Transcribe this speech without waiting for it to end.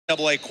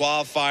NCAA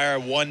qualifier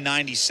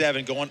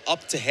 197, going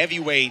up to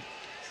heavyweight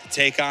to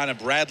take on a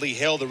Bradley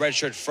Hill, the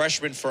redshirt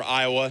freshman for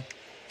Iowa.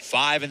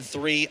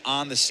 5-3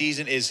 on the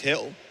season is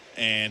Hill,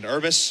 and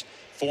Urbis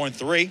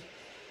 4-3.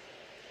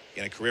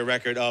 Again, a career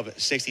record of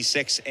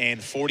 66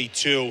 and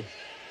 42.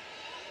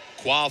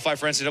 Qualified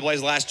for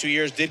NCAA's last 2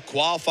 years. Did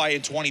qualify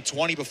in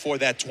 2020 before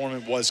that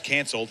tournament was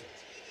canceled.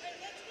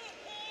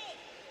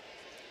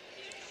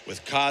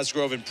 With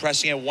Cosgrove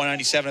impressing at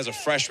 197 as a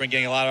freshman,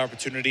 getting a lot of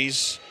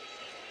opportunities.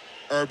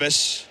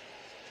 Urbis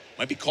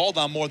might be called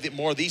on more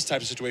of these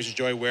types of situations,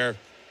 Joey, where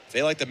if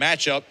they like the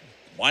matchup,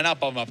 why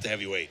not bump him up to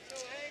heavyweight?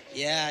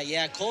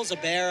 Yeah. Cole's a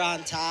bear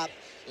on top.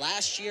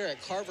 Last year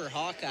at Carver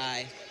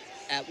Hawkeye,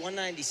 at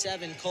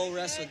 197, Cole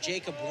wrestled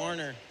Jacob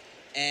Warner,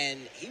 and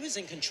he was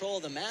in control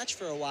of the match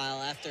for a while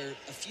after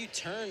a few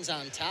turns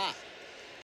on top.